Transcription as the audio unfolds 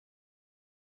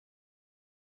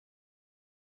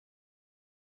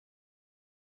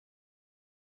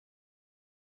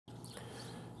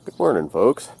Good morning,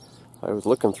 folks. I was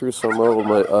looking through some of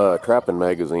my trapping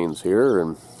magazines here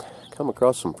and come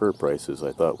across some fur prices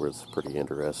I thought was pretty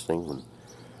interesting. And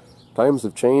times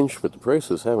have changed, but the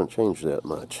prices haven't changed that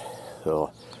much.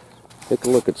 So take a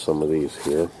look at some of these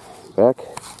here. Back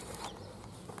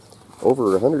over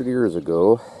 100 years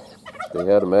ago, they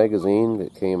had a magazine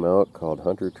that came out called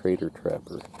Hunter, Trader,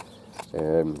 Trapper.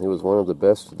 And it was one of the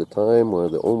best at the time, one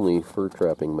of the only fur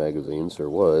trapping magazines there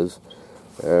was.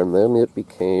 And then it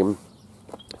became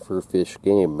Fur Fish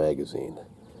Game magazine.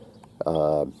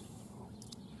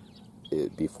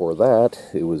 Before that,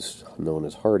 it was known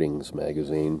as Harding's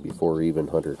magazine, before even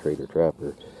Hunter, Trader,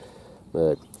 Trapper.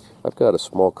 But I've got a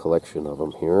small collection of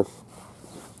them here.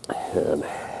 And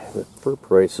the fur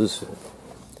prices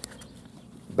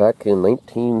back in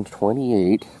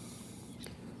 1928,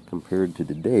 compared to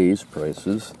today's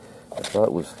prices, I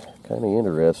thought was kind of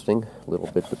interesting, a little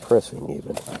bit depressing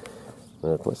even.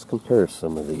 But let's compare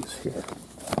some of these here.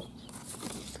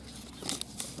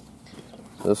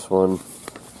 This one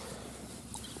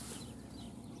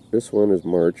is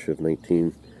March of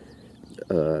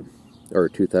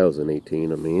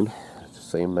 2018, I mean. It's the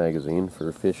same magazine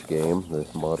for Fish Game, the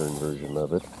modern version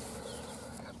of it.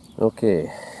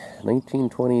 Okay,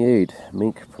 1928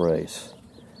 mink price,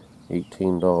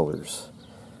 $18.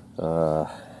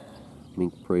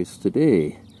 Mink price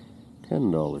today,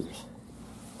 $10.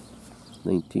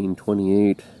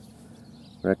 1928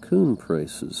 raccoon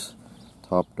prices,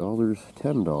 top dollars,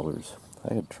 $10.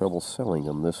 I had trouble selling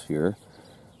them this year.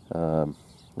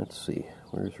 Let's see,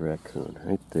 where's raccoon?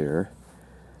 Right there.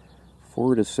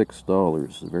 $4 to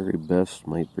 $6. The very best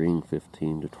might bring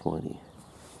 15 to 20.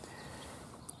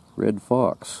 Red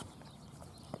fox,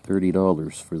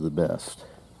 $30 for the best.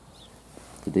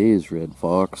 Today's red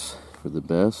fox for the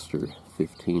best are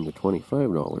 $15 to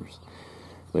 $25.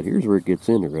 But here's where it gets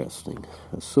interesting.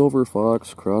 A silver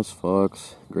fox, cross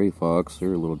fox, gray fox,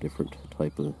 they're a little different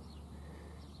type of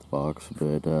fox,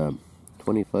 but $25,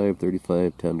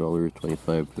 $35, $10,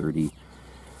 $25, $30.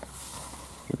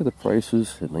 Look at the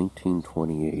prices in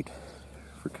 1928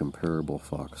 for comparable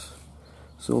fox.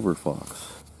 Silver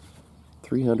fox,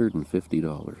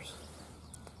 $350.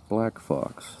 Black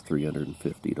fox,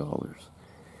 $350.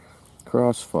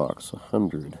 Cross fox,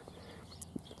 $100.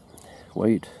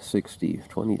 White, $60,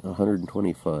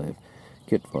 $125.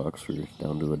 Kit fox were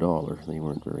down to $1. They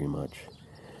weren't very much.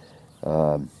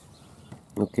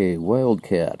 Okay,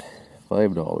 wildcat,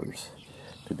 $5.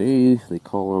 Today they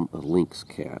call them a lynx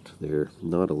cat. They're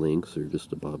not a lynx, they're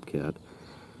just a bobcat.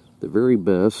 The very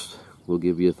best will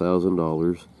give you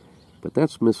 $1,000, but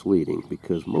that's misleading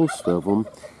because most of them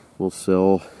will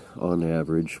sell on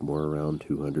average more around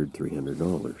 $200,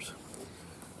 $300.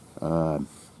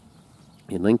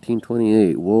 In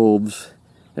 1928, wolves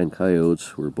and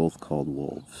coyotes were both called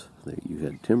wolves. You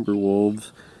had timber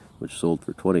wolves, which sold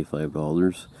for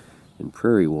 $25, and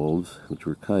prairie wolves, which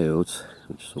were coyotes,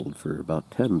 which sold for about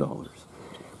 $10.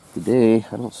 Today,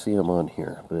 I don't see them on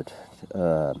here, but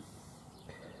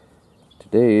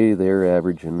today they're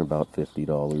averaging about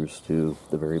 $50 to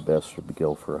the very best would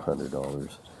go for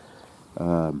 $100.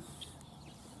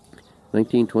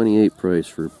 1928 price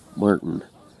for marten,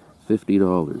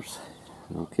 $50.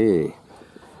 Okay,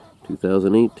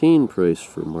 2018 price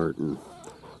for marten,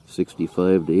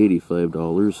 $65 to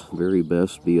 $85. Very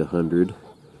best be $100.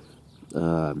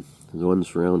 The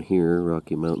ones around here,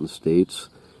 Rocky Mountain States,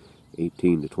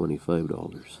 $18 to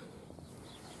 $25.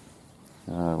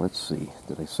 Let's see,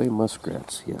 did I say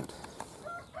muskrats yet?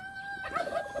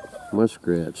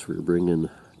 Muskrats were bringing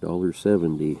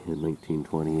 $1.70 in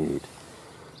 1928.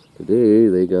 Today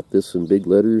they got this in big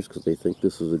letters because they think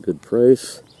this is a good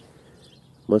price.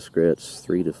 Muskrats,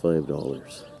 $3 to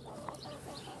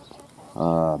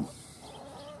 $5.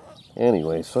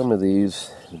 Anyway, some of these,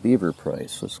 beaver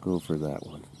price, let's go for that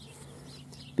one.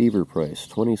 Beaver price,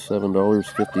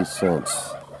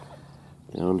 $27.50.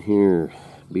 Down here,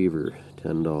 beaver,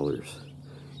 $10.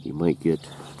 You might get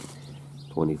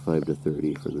 25 to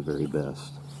 30 for the very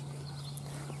best.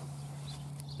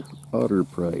 Otter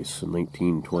price in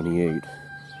 1928,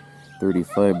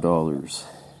 $35.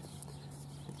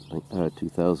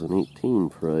 2018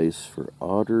 price for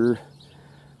otter.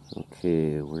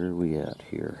 Okay, where are we at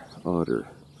here? Otter,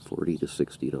 $40 to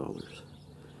 $60.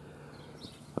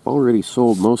 I've already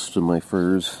sold most of my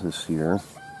furs this year.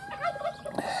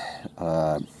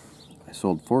 I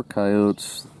sold 4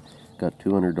 coyotes, got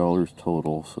 $200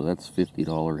 total, so that's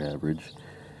 $50 average.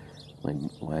 I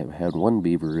had 1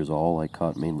 beaver is all I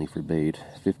caught mainly for bait,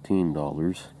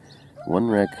 $15. 1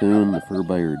 raccoon, the fur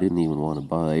buyer didn't even want to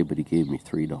buy, but he gave me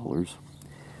 $3.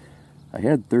 I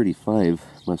had 35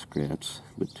 muskrats,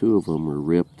 but 2 of them were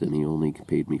ripped and he only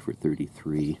paid me for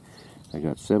 33. I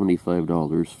got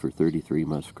 $75 for 33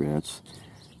 muskrats.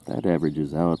 That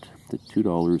averages out to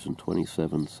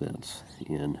 $2.27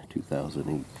 in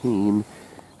 2018,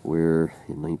 where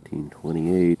in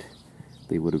 1928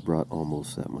 they would have brought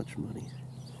almost that much money.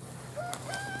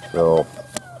 So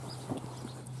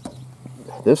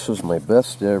this was my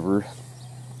best ever,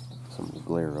 some of the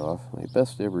glare off, my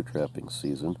best ever trapping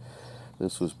season.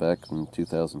 This was back in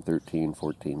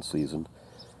 2013-14 season.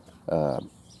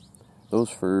 Those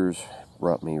furs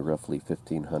brought me roughly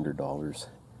 $1,500,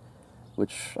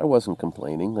 which I wasn't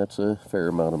complaining. That's a fair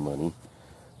amount of money.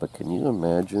 But can you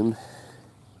imagine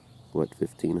what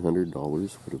 $1,500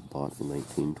 would have bought in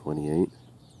 1928?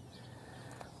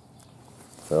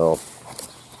 Well,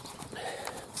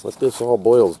 what this all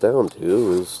boils down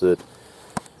to is that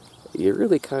you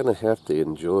really kind of have to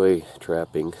enjoy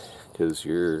trapping, because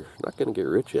you're not going to get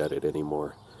rich at it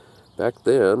anymore. Back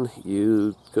then,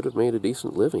 you could have made a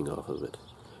decent living off of it.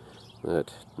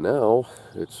 But now,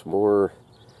 it's more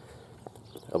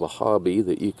of a hobby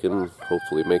that you can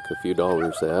hopefully make a few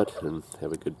dollars at and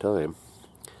have a good time.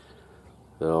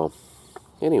 So,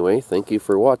 anyway, thank you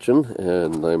for watching,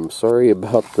 and I'm sorry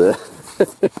about the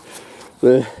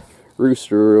the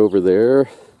rooster over there,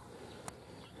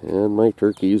 and my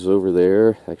turkeys over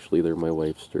there. Actually, they're my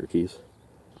wife's turkeys.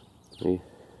 They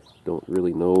don't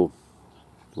really know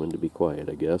when to be quiet,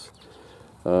 I guess.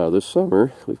 This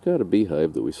summer, we've got a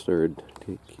beehive that we started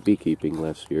beekeeping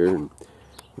last year, and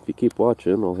if you keep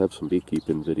watching, I'll have some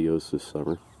beekeeping videos this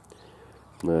summer.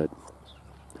 But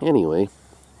anyway,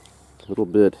 a little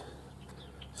bit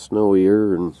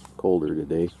snowier and colder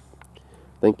today.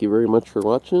 Thank you very much for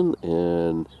watching,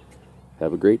 and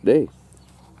have a great day.